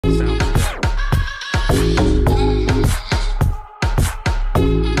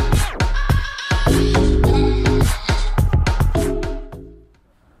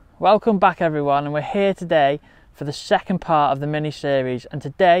Welcome back everyone, and we're here today for the second part of the mini series, and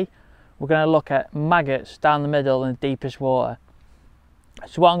today we're going to look at maggots down the middle in the deepest water.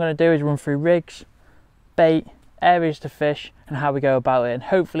 So what I'm going to do is run through rigs, bait, areas to fish and how we go about it, and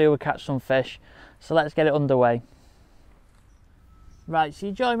hopefully we'll catch some fish. So let's get it underway. Right, so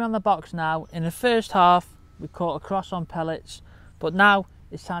you join me on the box now. In the first half we caught a cross on pellets, but now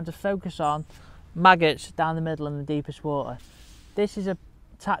it's time to focus on maggots down the middle in the deepest water. This is a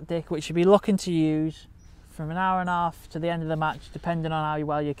tactic which you'll be looking to use from an hour and a half to the end of the match, depending on how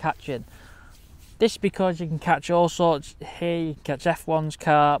well you're catching. This is because you can catch all sorts here. You can catch F1s,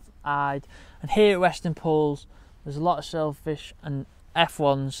 carp, eyed, and here at Weston pools there's a lot of silverfish and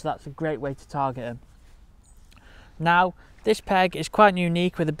F1s, so that's a great way to target them. Now this peg is quite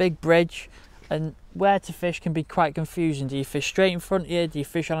unique with a big bridge, and where to fish can be quite confusing. Do you fish straight in front of you? Do you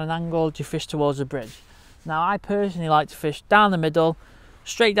fish on an angle? Do you fish towards the bridge? Now I personally like to fish down the middle,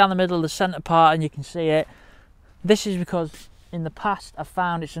 straight down the middle of the centre part, and you can see it. This is because in the past I've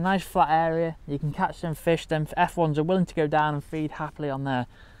found it's a nice flat area, you can catch some fish, then F1s are willing to go down and feed happily on there.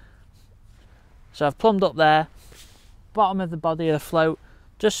 So I've plumbed up there, bottom of the body of the float,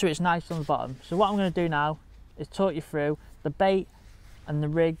 just so it's nice on the bottom. So what I'm going to do now is talk you through the bait and the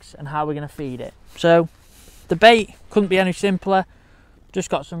rigs and how we're going to feed it. So the bait couldn't be any simpler.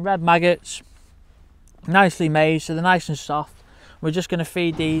 Just got some red maggots, nicely made, so they're nice and soft. We're just going to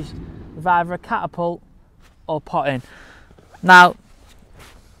feed these with either a catapult or potting. Now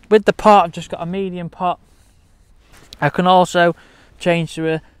with the pot I've just got a medium pot. I can also change to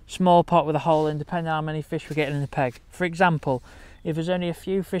a small pot with a hole in, depending on how many fish we're getting in the peg. For example, if there's only a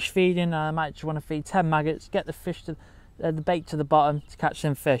few fish feeding and I might just want to feed 10 maggots, get the fish to the bait to the bottom to catch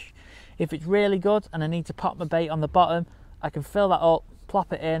some fish. If it's really good and I need to pop my bait on the bottom, I can fill that up,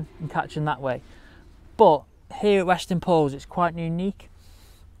 plop it in and catch them that way. But here at Weston pools it's quite unique.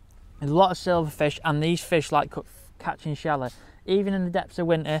 There's a lot of silverfish, and these fish like catching shallow. Even in the depths of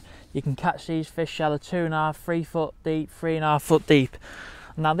winter you can catch these fish shallow, 2.5, 3 foot deep, 3.5 foot deep.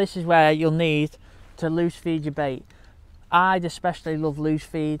 Now this is where you'll need to loose feed your bait. I'd especially love loose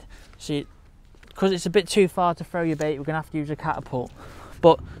feed, so because it's a bit too far to throw your bait, we're going to have to use a catapult.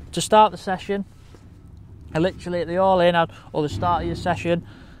 But to start the session, I literally at the all in or the start of your session,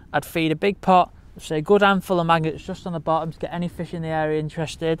 I'd feed a big pot, say a good handful of maggots just on the bottom to get any fish in the area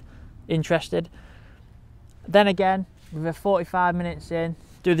interested. Then again, with a 45 minutes in,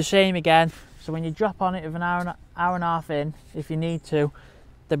 do the same again. So when you drop on it with an hour and a half in, if you need to,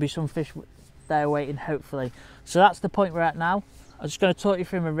 there'll be some fish there waiting, hopefully. So that's the point we're at now. I'm just going to talk you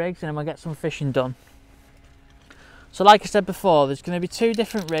through my rigs and then we'll get some fishing done. So like I said before, there's going to be 2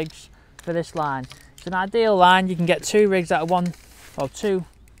 different rigs for this line. It's an ideal line. You can get 2 rigs out of one, or 2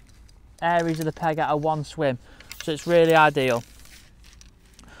 areas of the peg out of one swim, so it's really ideal.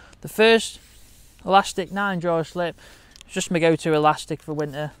 The first elastic 9 drawer slip, it's just my go-to elastic for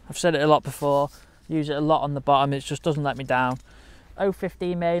winter. I've said it a lot before, use it a lot on the bottom, it just doesn't let me down.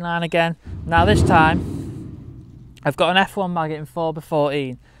 015 mainline again. Now this time I've got an F1 maggot in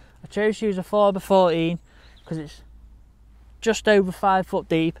 4x14. I chose to use a 4x14 because it's just over 5 foot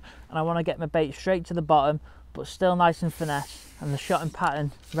deep and I want to get my bait straight to the bottom but still nice and finesse, and the shotting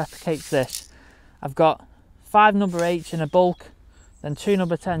pattern replicates this. I've got 5 number 8s in a bulk, then 2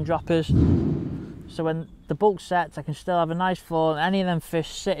 number 10 droppers, so when the bulk sets I can still have a nice fall and any of them fish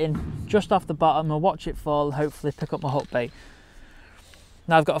sitting just off the bottom, I'll watch it fall and hopefully pick up my hook bait.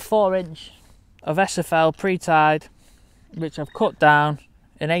 Now I've got a 4-inch of SFL pre-tied, which I've cut down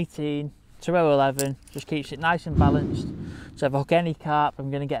in 18 to 011, just keeps it nice and balanced, so if I hook any carp I'm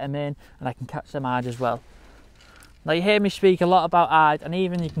going to get them in and I can catch them eyed as well. Now you hear me speak a lot about eyed, and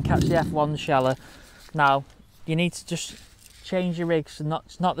even you can catch the F1 shallow. Now you need to just change your rigs, and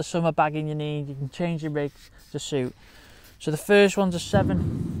it's not the summer bagging you need, you can change your rigs to suit. So the first one's a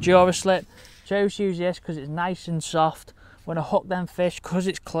 7 drawer slip. Chose to use this because it's nice and soft. When I hook them fish, because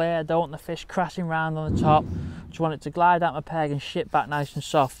it's clear, I don't want the fish crashing round on the top, just want it to glide out my peg and ship back nice and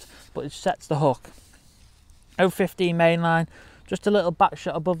soft, but it sets the hook. 015 mainline, just a little back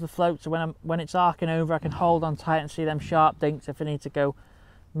shot above the float, so when it's arcing over I can hold on tight and see them sharp dinks if I need to go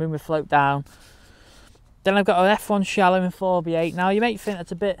move my float down. Then I've got an F1 shallow in 4x8. Now you may think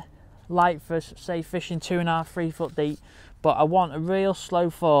that's a bit light for say fishing 2.5, 3 foot deep, but I want a real slow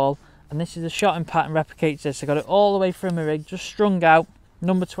fall, and this is a shotting pattern replicates this. I got it all the way through my rig, just strung out,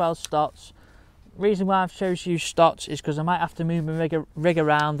 number 12 stots. Reason why I've chose to use stots is because I might have to move my rig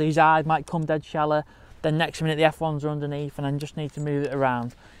around. These eyes might come dead shallow, then next minute the F1s are underneath and I just need to move it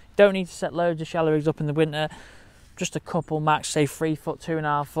around. Don't need to set loads of shallow rigs up in the winter, just a couple max, say 3 foot,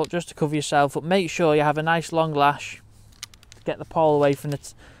 2.5 foot, just to cover yourself, but make sure you have a nice long lash to get the pole away from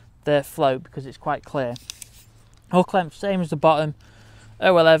the float because it's quite clear. Hook length same as the bottom,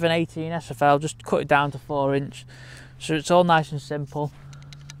 011 18 SFL, just cut it down to 4" so it's all nice and simple.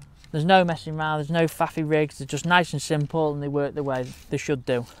 There's no messing around, there's no faffy rigs, they're just nice and simple and they work the way they should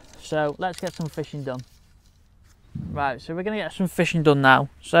do. So let's get some fishing done. Right, so we're going to get some fishing done now.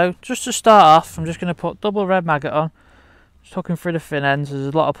 So just to start off, I'm just going to put double red maggot on, just hooking through the fin ends. There's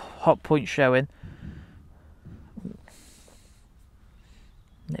a lot of hot points showing.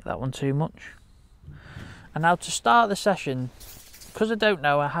 Nick that one too much. And now to start the session, because I don't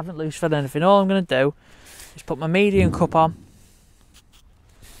know, I haven't loose fed anything, all I'm going to do is put my medium cup on,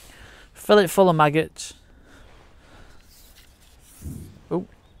 fill it full of maggots. Oh,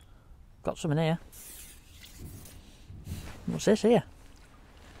 got some in here. What's this here?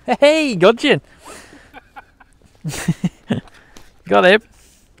 Hey, gudgeon! Got him.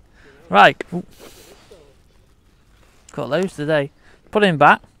 Right. Ooh. Got loads today. Put him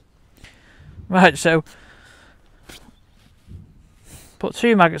back. Right, so put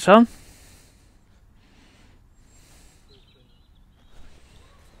 2 maggots on.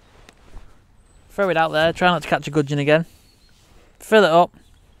 Throw it out there, try not to catch a gudgeon again. Fill it up.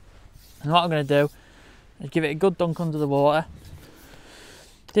 And what I'm going to do is give it a good dunk under the water.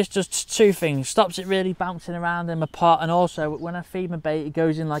 This does 2 things. Stops it really bouncing around in my pot, and also when I feed my bait it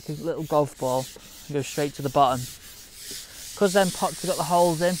goes in like a little golf ball and goes straight to the bottom. Because them pots have got the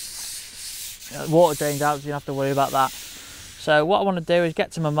holes in, water drains out, so you don't have to worry about that. So what I want to do is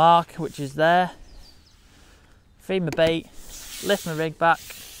get to my mark, which is there, feed my bait, lift my rig back,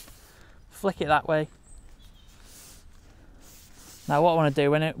 flick it that way. Now what I want to do,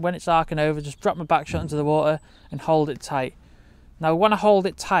 when it's arcing over, just drop my back shot into the water and hold it tight. Now when I hold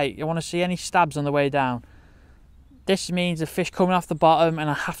it tight, I want to see any stabs on the way down. This means the fish coming off the bottom and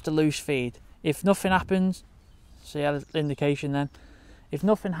I have to loose feed. If nothing happens, see how the indication then. If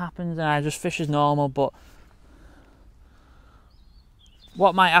nothing happens, then I just fish as normal, but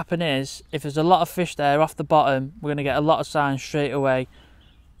what might happen is, if there's a lot of fish there off the bottom, we're going to get a lot of signs straight away.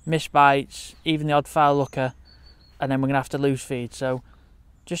 Missed bites, even the odd foul looker, and then we're going to have to loose feed. So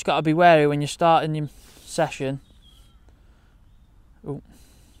just got to be wary when you're starting your session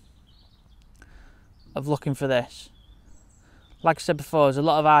of looking for this. Like I said before, there's a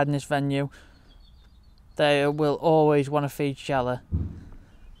lot of hide in this venue. They will always want to feed shallow.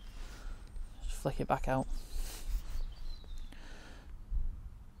 Just flick it back out.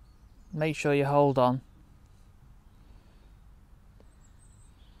 Make sure you hold on.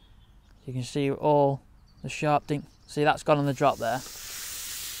 You can see all the sharp dink. See, that's gone on the drop there.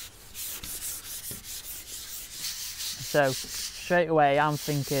 So straight away I'm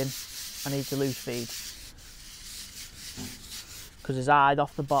thinking I need to loose feed because there's hide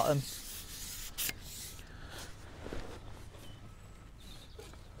off the bottom.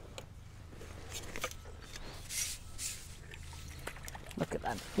 Look at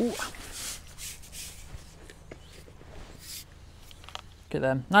them. Ooh. Look at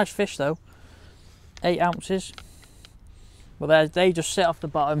them. Nice fish though. 8 ounces. Well, they just sit off the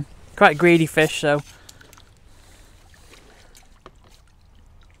bottom. Quite greedy fish, so what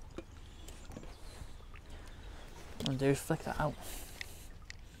I'm going to do is flick that out.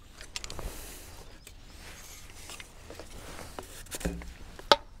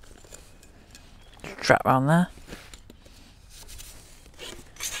 Trap around there.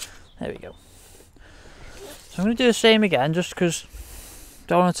 There we go. So I'm going to do the same again, just because I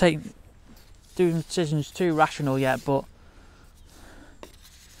don't want to do decisions too rational yet, but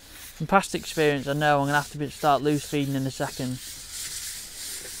from past experience I know I'm going to have to start loose feeding in a second.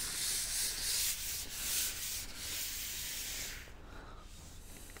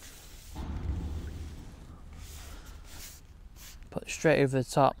 Put it straight over the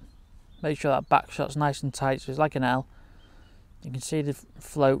top. Make sure that back shot's nice and tight, so it's like an L. You can see the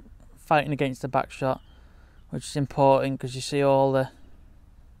float fighting against the back shot, which is important because you see all the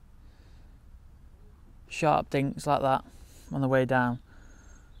sharp dinks like that on the way down.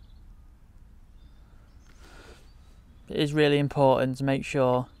 It is really important to make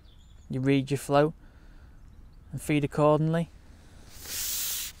sure you read your float and feed accordingly.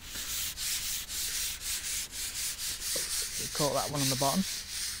 You caught that one on the bottom.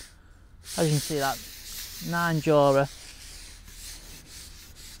 As you can see, that 9 jawrer,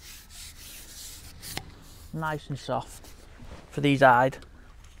 nice and soft for these hide.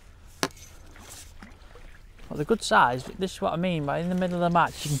 Well, they're good size. This is what I mean by in the middle of the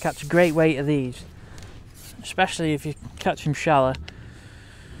match you can catch a great weight of these, especially if you catch them shallow,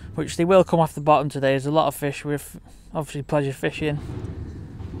 which they will come off the bottom today. There's a lot of fish with obviously pleasure fishing.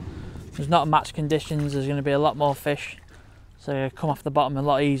 There's not match conditions, there's going to be a lot more fish, so it'll come off the bottom a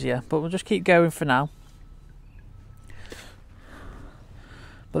lot easier, but we'll just keep going for now.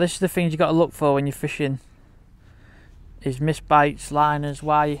 But this is the things you got to look for when you're fishing, is missed bites, liners.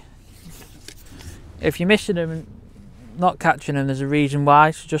 Why, if you're missing them and not catching them, there's a reason why,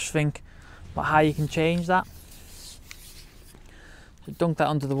 so just think about how you can change that. So dunk that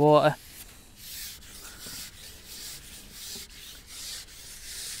under the water.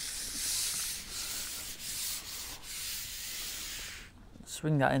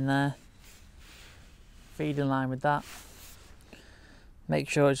 Swing that in there, feed in line with that. Make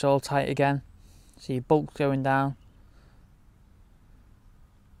sure it's all tight again, so your bulk's going down.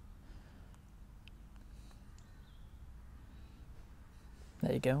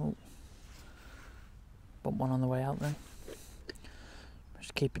 There you go. Bump one on the way out then.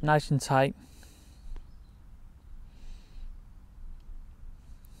 Just keep it nice and tight.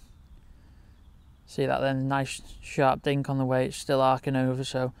 See that then, nice sharp dink on the way, it's still arcing over,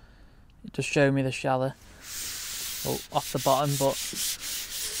 so it does show me the shallow. Oh, off the bottom, but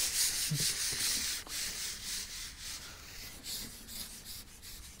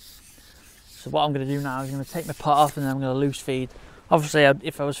so what I'm going to do now is I'm going to take my pot off and then I'm going to loose feed. Obviously,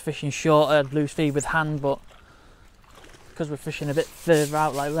 if I was fishing shorter, I'd loose feed with hand, but because we're fishing a bit further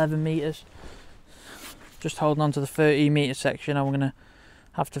out, like 11 metres, just holding on to the 13 metre section, I'm going to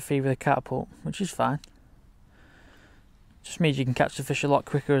have to feed with a catapult, which is fine. Just means you can catch the fish a lot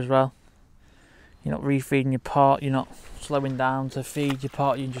quicker as well. You're not refeeding your pot, you're not slowing down to feed your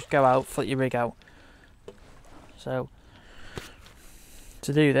pot, you can just go out, flick your rig out. So,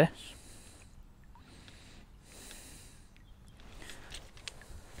 to do this,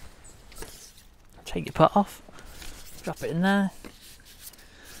 take your pot off, drop it in there.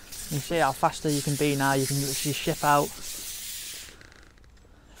 You see how faster you can be now, you can literally ship out,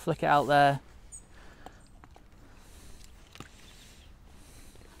 flick it out there.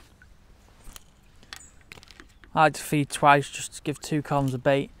 I like to feed twice just to give 2 columns of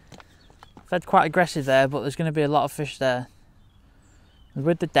bait. Fed quite aggressive there, but there's going to be a lot of fish there. And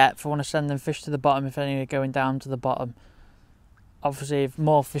with the depth, I want to send them fish to the bottom if any are going down to the bottom. Obviously, if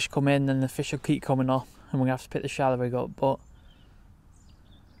more fish come in, then the fish will keep coming up, and we're going to have to pick the shallow rig up. But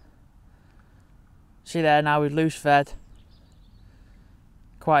see there, now we've loose fed,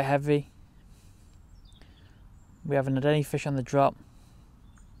 quite heavy. We haven't had any fish on the drop.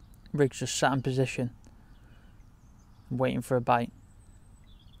 Rig's just sat in position, waiting for a bite.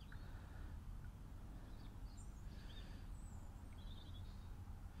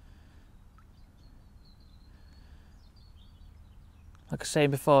 Like I was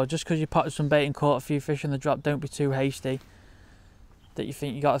saying before, just because you potted some bait and caught a few fish on the drop, don't be too hasty that you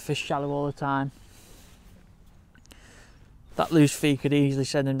think you got to fish shallow all the time. That loose feed could easily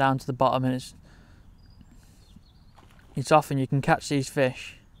send them down to the bottom, and it's often you can catch these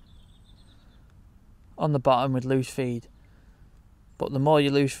fish on the bottom with loose feed. But the more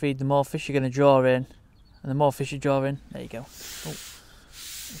you loose feed, the more fish you're going to draw in, and the more fish you draw in, there you go. Oh,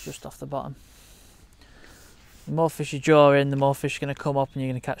 it's just off the bottom. The more fish you draw in, the more fish are going to come up, and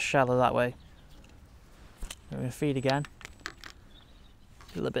you're going to catch shallow that way. We're going to feed again.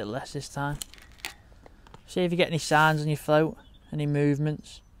 A little bit less this time. See if you get any signs on your float, any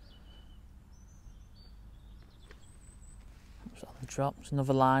movements. What's on the drop? It's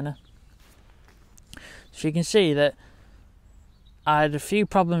another liner. So you can see that I had a few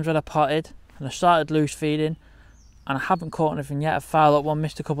problems when I potted, and I started loose feeding, and I haven't caught anything yet. I've fouled up one,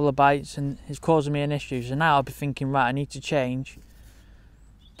 missed a couple of bites, and it's causing me an issue. So now I'll be thinking, right, I need to change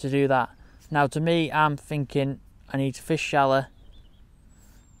to do that. Now to me, I'm thinking I need to fish shallow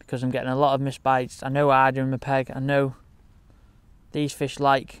because I'm getting a lot of missed bites. I know I had them in my peg. I know these fish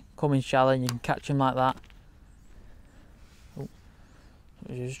like coming shallow, and you can catch them like that. Oh.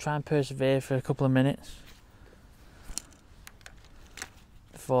 Just try and persevere for a couple of minutes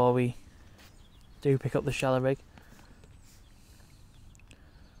before we do pick up the shallow rig.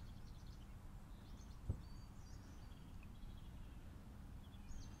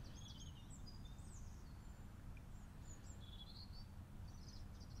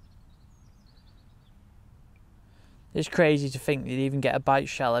 It's crazy to think you'd even get a bite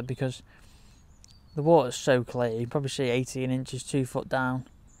shallow because the water's so clear. You can probably see 18 inches, 2 foot down.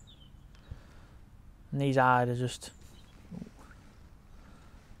 And these eyes are just...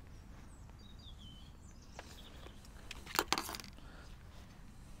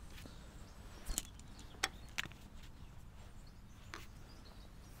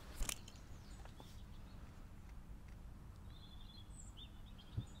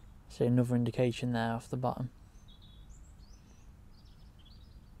 See another indication there off the bottom.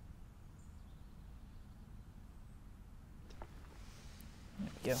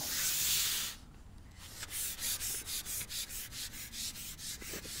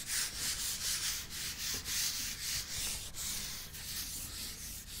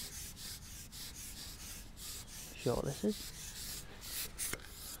 sure what this is.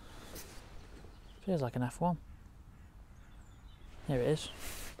 Feels like an F1. Here it is.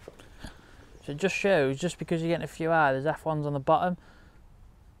 So it just shows, just because you're getting a few high, there's F1s on the bottom.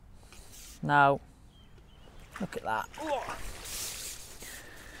 Now, look at that.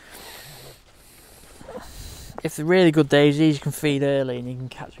 If they're really good days, these can feed early and you can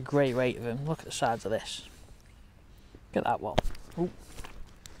catch a great rate of them. Look at the sides of this. Look at that one. Ooh.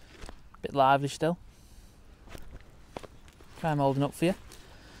 Bit lively still. Try I'm holding up for you.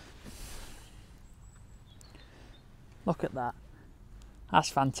 Look at that. That's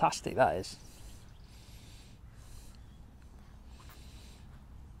fantastic, that is.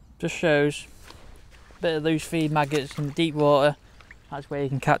 Just shows a bit of loose feed maggots in deep water. That's where you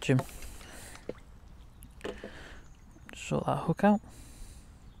can catch them. Sort that hook out.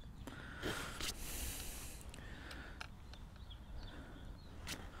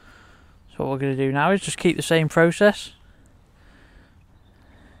 So what we're going to do now is just keep the same process.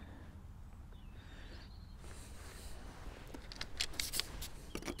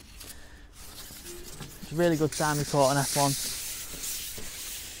 It's a really good time we caught an F1.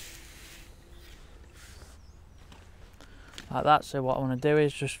 Like that. So what I want to do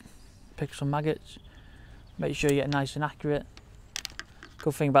is just pick some maggots. Make sure you get nice and accurate.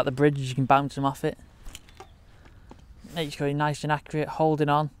 Good thing about the bridge is you can bounce them off it. Make sure you're nice and accurate, holding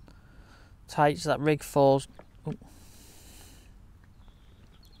on tight so that rig falls. Ooh.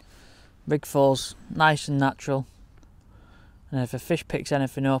 Rig falls nice and natural. And if a fish picks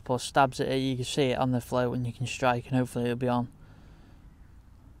anything up or stabs at it, you can see it on the float and you can strike, and hopefully it'll be on.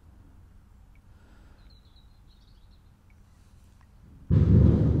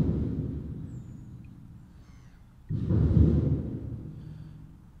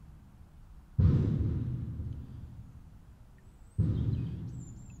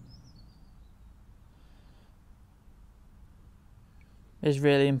 It's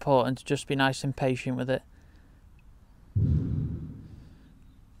really important to just be nice and patient with it.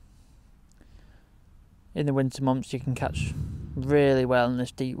 In the winter months you can catch really well in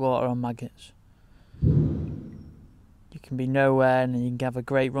this deep water on maggots. You can be nowhere and you can have a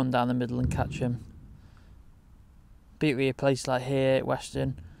great run down the middle and catch them. Beauty of a place like here at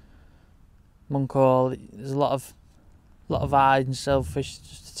Weston, Monk Hall, there's a lot of hide and silverfish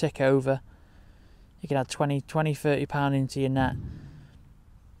just to tick over. You can add 20-30 pound into your net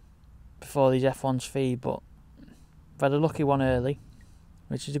before these F1s feed, but I've had a lucky one early,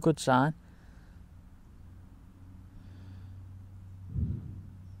 which is a good sign.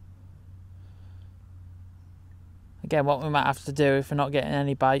 Again, what we might have to do if we're not getting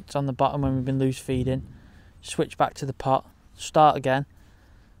any bites on the bottom when we've been loose feeding, switch back to the pot, start again.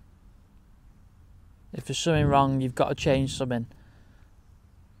 If there's something wrong, you've got to change something.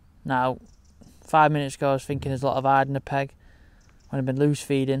 Now, 5 minutes ago I was thinking there's a lot of hide in the peg when I've been loose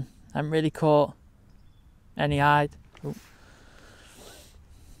feeding. I haven't really caught any hide. Ooh.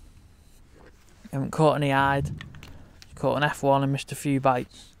 I haven't caught any hide. Caught an F1 and missed a few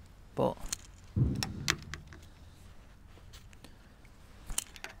bites, but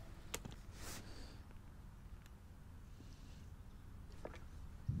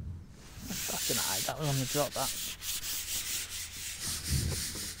that's an hide. That was on the drop. That.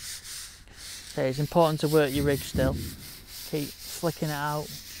 So it's important to work your rig still. Keep flicking it out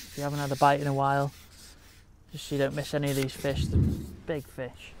if you haven't had a bite in a while, just so you don't miss any of these fish. They're big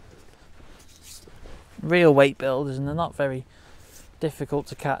fish, real weight builders, and they're not very difficult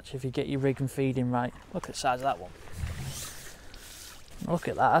to catch if you get your rig and feeding right. Look at the size of that one. Look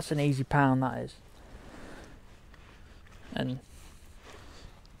at that, that's an easy pound, that is. And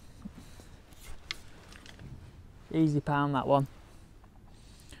easy pound, that one.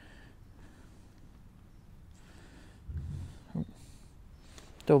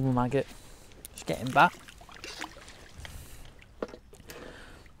 Double maggot, just getting back.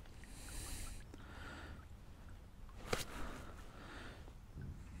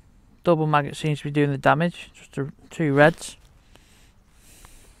 Double maggot seems to be doing the damage, just two reds.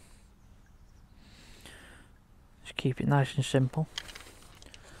 Just keep it nice and simple.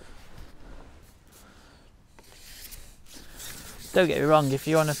 Don't get me wrong, if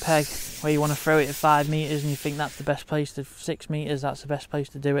you're on a peg where you want to throw it at 5 metres and you think that's the best place to 6 metres, that's the best place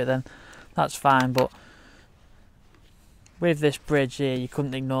to do it, then that's fine. But with this bridge here, you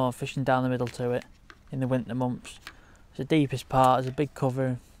couldn't ignore fishing down the middle to it in the winter months. It's the deepest part, there's a big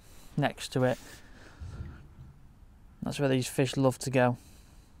cover next to it. That's where these fish love to go.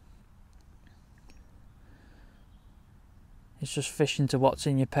 It's just fishing to what's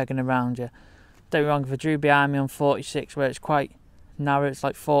in your peg and around you. Don't get me wrong, if I drew behind me on 46 where it's quite narrow, it's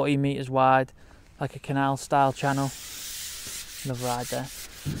like 40 metres wide, like a canal style channel. Another ride there.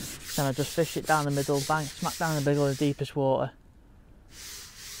 Then I just fish it down the middle, bang, smack down the middle of the deepest water.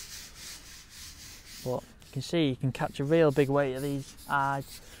 But you can see you can catch a real big weight of these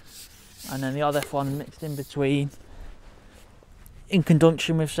eyes, and then the odd F1 mixed in between, in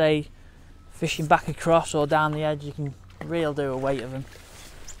conjunction with, say, fishing back across or down the edge. You can really do a weight of them.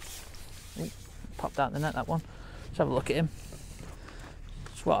 Ooh, popped out the net, that one. Let's have a look at him.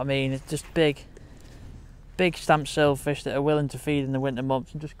 That's what I mean, it's just big stamp silverfish that are willing to feed in the winter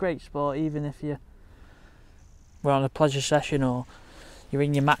months, and just great sport, even if you're on a pleasure session or you're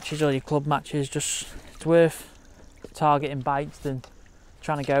in your matches or your club matches. Just, it's worth targeting bites than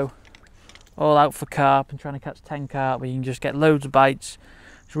trying to go all out for carp and trying to catch 10 carp, where you can just get loads of bites.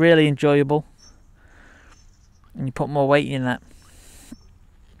 It's really enjoyable, and you put more weight in that.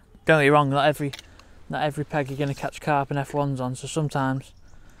 Don't get me wrong, not every peg you're going to catch carp and F1s on, so sometimes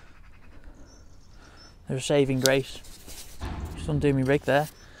they're a saving grace. Just undo my rig there.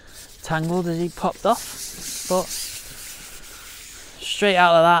 Tangled as he popped off, but straight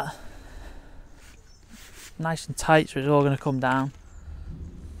out of that, nice and tight, so it's all going to come down.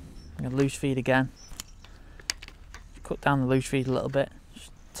 I'm going to loose feed again. Cut down the loose feed a little bit.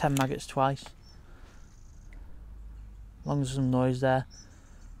 Just 10 maggots twice. As long as there's some noise there.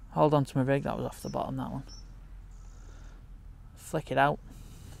 Hold on to my rig, that was off the bottom, that one. Flick it out.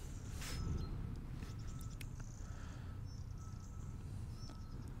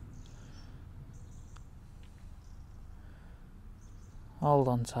 Hold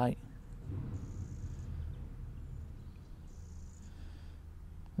on tight.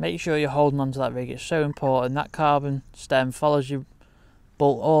 Make sure you're holding onto that rig, it's so important. That carbon stem follows your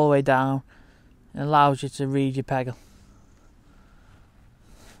bolt all the way down and allows you to read your peg.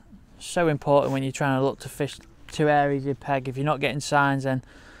 So important when you're trying to look to fish two areas of your peg. If you're not getting signs, then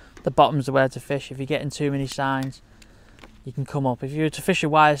the bottom's the where to fish. If you're getting too many signs, you can come up. If you were to fish a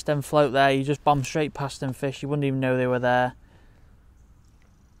wire stem float there, you just bomb straight past them fish, you wouldn't even know they were there.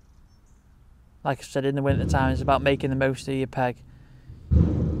 Like I said, in the winter time, it's about making the most of your peg.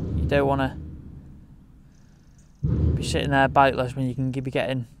 You don't want to be sitting there biteless when you can be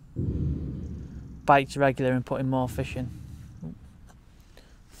getting bites regular and putting more fish in.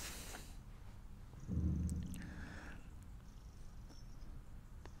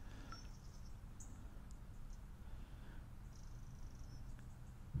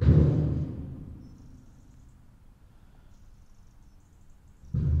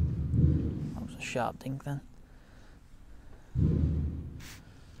 Sharp dink then.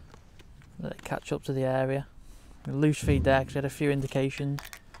 Let it catch up to the area. Loose feed there because we had a few indications.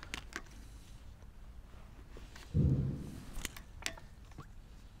 A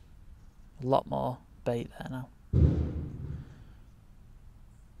lot more bait there now.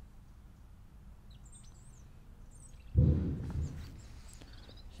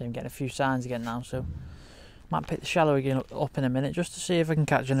 See, I'm getting a few signs again now, so might pick the shallow again up in a minute just to see if I can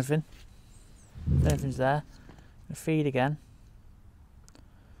catch anything. If anything's there, feed again.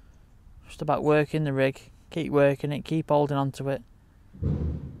 Just about working the rig, keep working it, keep holding on to it.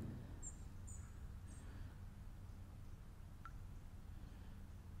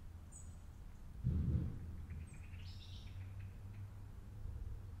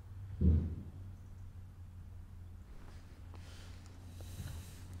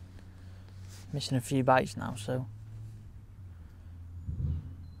 Missing a few bites now, so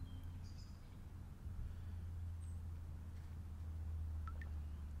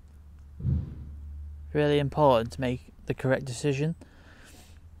really important to make the correct decision.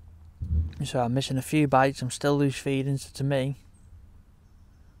 So I'm missing a few bites, I'm still loose feeding, so to me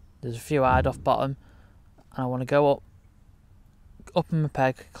there's a few eyed off bottom and I want to go up in my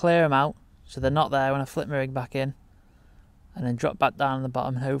peg, clear them out so they're not there when I flip my rig back in, and then drop back down on the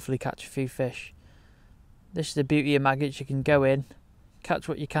bottom and hopefully catch a few fish. This is the beauty of maggots, you can go in, catch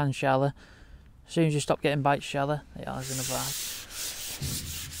what you can shallow. As soon as you stop getting bites shallow, there's another eye.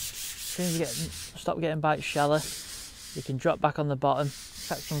 As soon as you stop getting bites shallow, you can drop back on the bottom,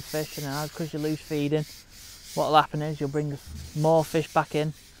 catch some fish, and then because you're loose feeding, what will happen is you'll bring more fish back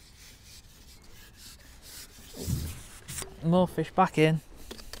in. More fish back in,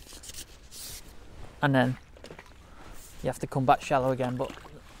 and then you have to come back shallow again. But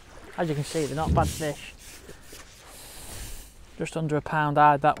as you can see, they're not bad fish. Just under a pound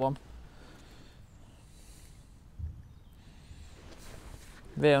eyed, that one.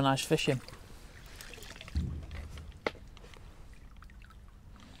 Real nice fishing.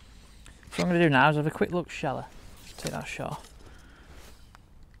 So what I'm going to do now is have a quick look shallow. Just take that shot off.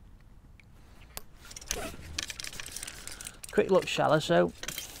 Quick look shallow. So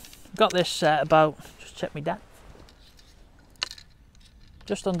I've got this set about, just check me down,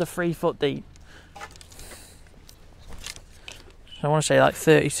 just under 3 foot deep. So I want to say like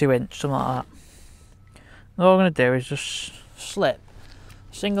 32 inch, something like that. And all I'm going to do is just slip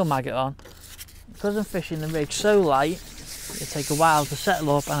a single maggot on. Because I'm fishing the rig so light, it'll take a while to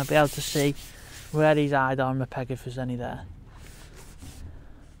settle up and I'll be able to see where these eyed are on my peg if there's any there.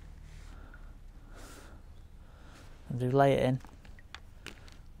 And do lay it in.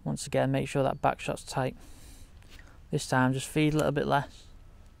 Once again, make sure that back shot's tight. This time just feed a little bit less.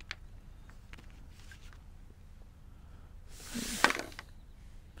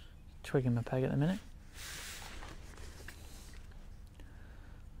 Twigging my peg at the minute.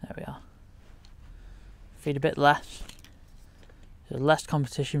 There we are. Feed a bit less. There's less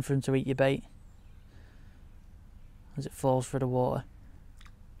competition for him to eat your bait as it falls through the water.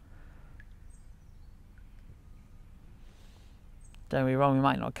 Don't be wrong, we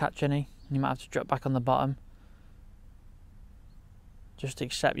might not catch any. You might have to drop back on the bottom. Just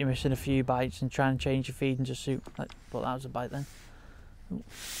accept you're missing a few bites and try and change your feed into suit. Well, that was a bite then. Ooh.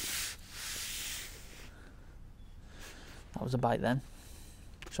 That was a bite then.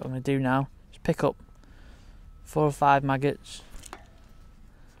 So what I'm going to do now is pick up 4 or 5 maggots,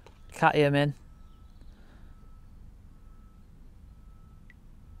 catty them in,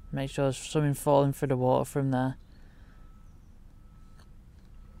 make sure there's something falling through the water from there.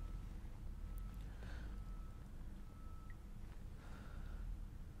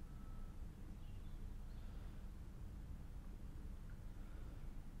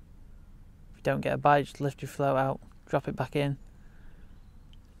 If you don't get a bite, just lift your float out, drop it back in.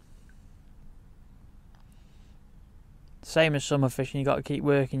 Same as summer fishing, you've got to keep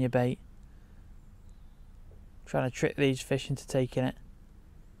working your bait. Trying to trick these fish into taking it.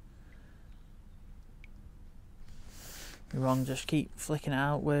 You're wrong, just keep flicking it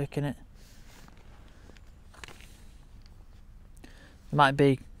out, working it. It might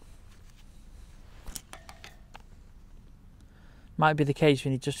be the case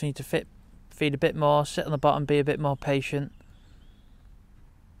when you just need to feed a bit more, sit on the bottom, be a bit more patient.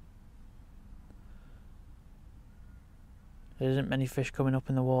 There isn't many fish coming up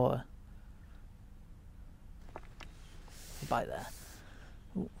in the water. A bite there.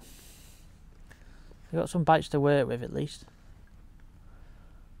 Ooh. We've got some bites to work with at least.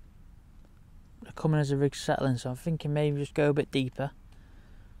 They're coming as the rig's settling, so I'm thinking maybe just go a bit deeper.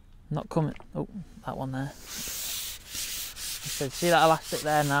 Not coming. Oh, that one there. See that elastic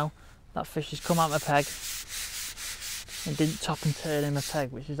there now? That fish has come out my peg and didn't top and turn in my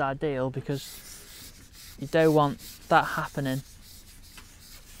peg, which is ideal because you don't want that happening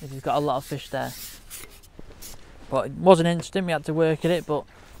if you've got a lot of fish there. But it wasn't instant, we had to work at it, but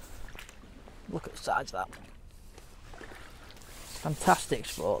look at the size of that. Fantastic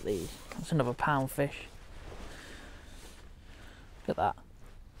sport, these. That's another pound fish. Look at that.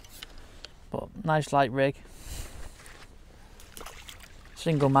 But nice light rig.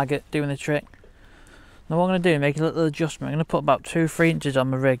 Single maggot doing the trick. Now what I'm going to do, make a little adjustment. I'm going to put about 2-3 inches on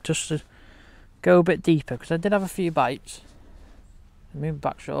my rig just to go a bit deeper, because I did have a few bites. Move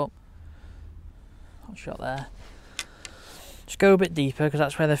back shot up. Hot shot there. Just go a bit deeper because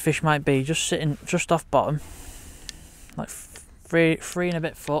that's where the fish might be, just sitting just off bottom, like 3 and a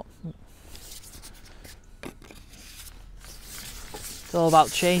bit foot. It's all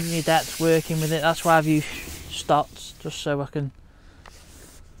about changing your depth, working with it. That's why I've used stots, just so I can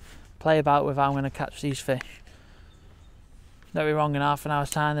play about with how I'm going to catch these fish. Don't be wrong, in half an hour's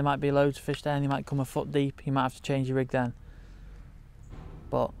time there might be loads of fish there and you might come a foot deep. You might have to change your rig then.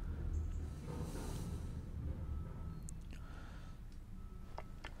 But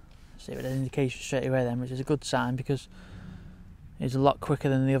see with an indication straight away then, which is a good sign because it's a lot quicker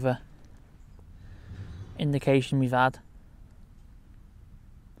than the other indication we've had.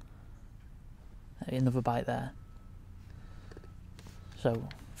 Another bite there. So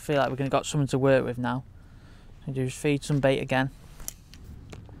I feel like we're going to got something to work with now. I do is feed some bait again.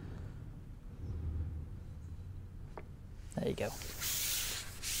 There you go.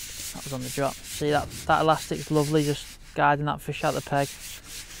 That was on the drop. See that elastic's lovely, just guiding that fish out the peg.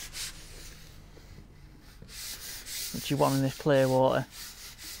 Which you want in this clear water.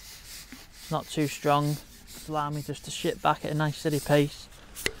 It's not too strong. It's allowing me just to ship back at a nice steady pace.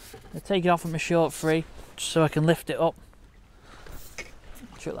 I take it off at my short free, just so I can lift it up.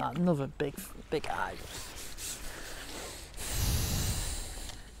 Look at that, another big eye.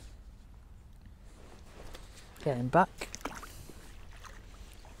 Getting back.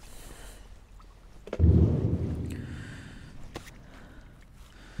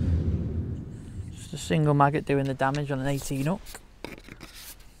 Just a single maggot doing the damage on an 18 hook.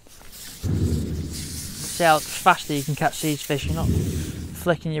 see how faster you can catch these fish. You're not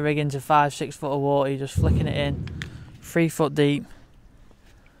flicking your rig into 5-6 foot of water, you're just flicking it in 3 foot deep,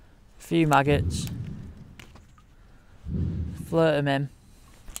 a few maggots, flirt them in,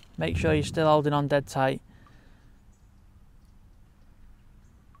 make sure you're still holding on dead tight.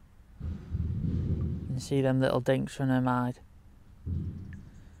 You see them little dinks from them hide.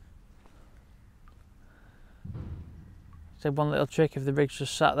 So one little trick, if the rig's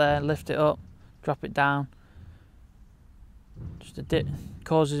just sat there, lift it up, drop it down, just a dip,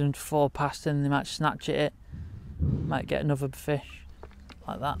 causes them to fall past and they might snatch at it, might get another fish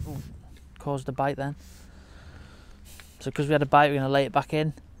like that, caused a bite then. So because we had a bite, we're going to lay it back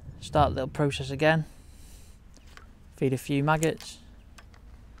in, start the little process again, feed a few maggots.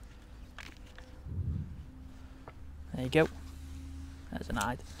 There you go, there's an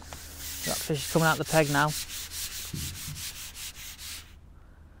hide. That fish is coming out the peg now.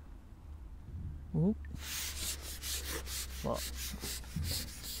 Ooh. What?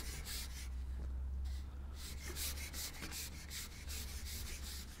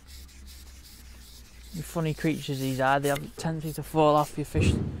 You're funny creatures these are, they have a tendency to fall off your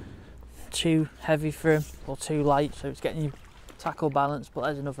fish too heavy for them or too light, so it's getting your tackle balance. But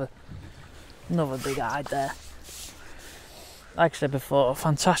there's another big hide there. Like I said before,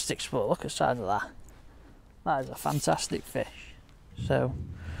 fantastic sport. Look at the size of that. That is a fantastic fish. So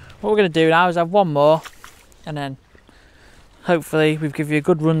what we're going to do now is have one more, and then hopefully we've given you a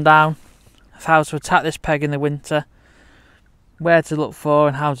good rundown of how to attack this peg in the winter, where to look for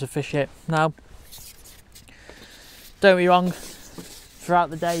and how to fish it. Now, don't be wrong, throughout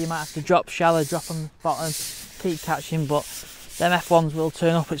the day you might have to drop shallow, drop on the bottom, keep catching, but them F1s will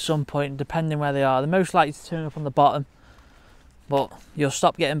turn up at some point depending where they are. They're most likely to turn up on the bottom, but you'll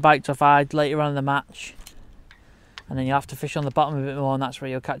stop getting biked off hide later on in the match, and then you'll have to fish on the bottom a bit more, and that's where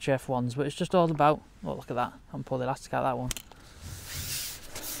you'll catch your F1s. But it's just all about, oh look at that, I haven't pulled the elastic out of that one.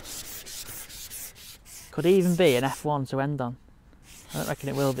 Could even be an F1 to end on. I don't reckon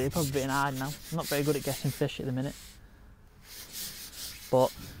it will be, it'll probably be an hide now. I'm not very good at getting fish at the minute.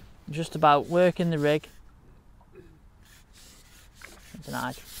 But just about working the rig. It's an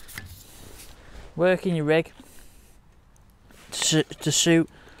hide. Working your rig to suit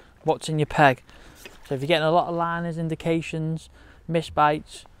what's in your peg. So if you're getting a lot of liners, indications, missed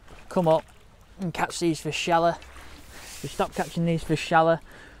bites, come up and catch these fish shallow. If you stop catching these fish shallow,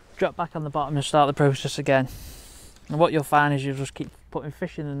 drop back on the bottom and start the process again. And what you'll find is you'll just keep putting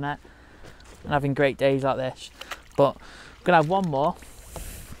fish in the net and having great days like this. But I'm going to have one more,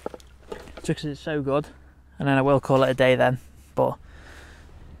 just because it's so good, and then I will call it a day then. But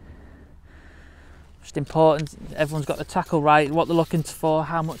just important, everyone's got the tackle right, what they're looking for,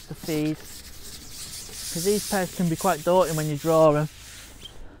 how much to feed, because these pegs can be quite daunting when you draw them.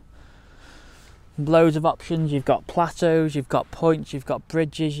 Loads of options, you've got plateaus, you've got points, you've got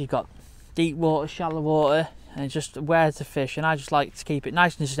bridges, you've got deep water, shallow water, and it's just where to fish. And I just like to keep it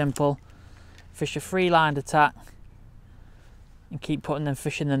nice and simple, fish a free-lined attack and keep putting them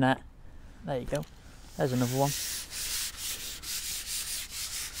fish in the net. There you go, there's another one.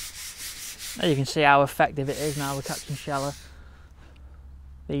 There you can see how effective it is now we're catching shallow.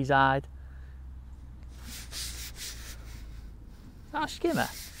 These hide. Is that a skimmer?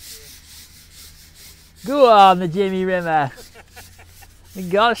 Go on, the Jimmy Rimmer. We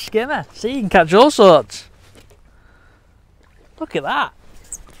got a skimmer. See, you can catch all sorts. Look at that.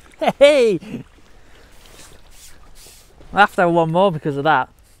 Hey! I'll have to have one more because of that.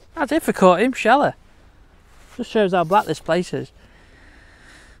 That's it for caught him shallow. Just shows how black this place is.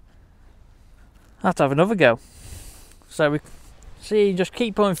 I'll have to have another go. So we see, just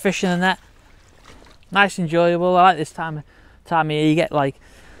keep putting fish in the net. Nice, enjoyable. I like this time of year. You get like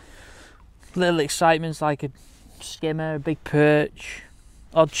little excitements like a skimmer, a big perch,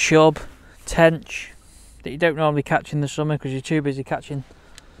 odd chub, tench that you don't normally catch in the summer because you're too busy catching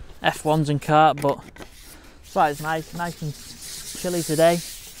F1s and carp. But that's why it's nice and chilly today.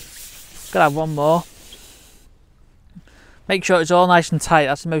 Gotta have one more. Make sure it's all nice and tight,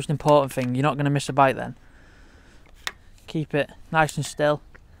 that's the most important thing. You're not going to miss a bite then. Keep it nice and still.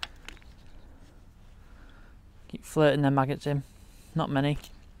 Keep flirting them maggots in. Not many.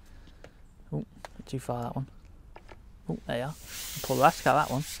 Oh, bit too far that one. Oh, there you are. I'll pull the elastic out of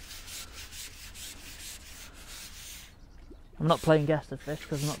that one. I'm not playing guess the fish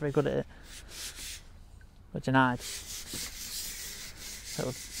because I'm not very good at it. But denied. So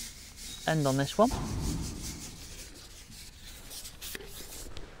we'll end on this one.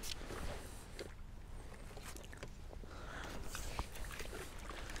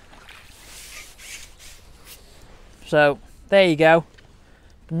 So there you go,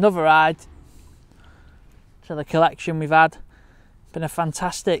 another ride. to the collection we've had. Been a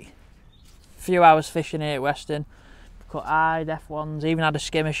fantastic few hours fishing here at Weston. Caught eyed, F1s, even had a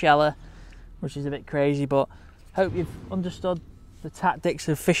skimmer sheller, which is a bit crazy, but hope you've understood the tactics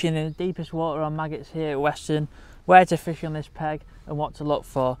of fishing in the deepest water on maggots here at Weston, where to fish on this peg and what to look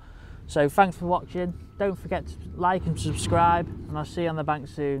for. So thanks for watching. Don't forget to like and subscribe, and I'll see you on the bank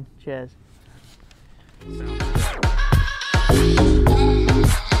soon. Cheers.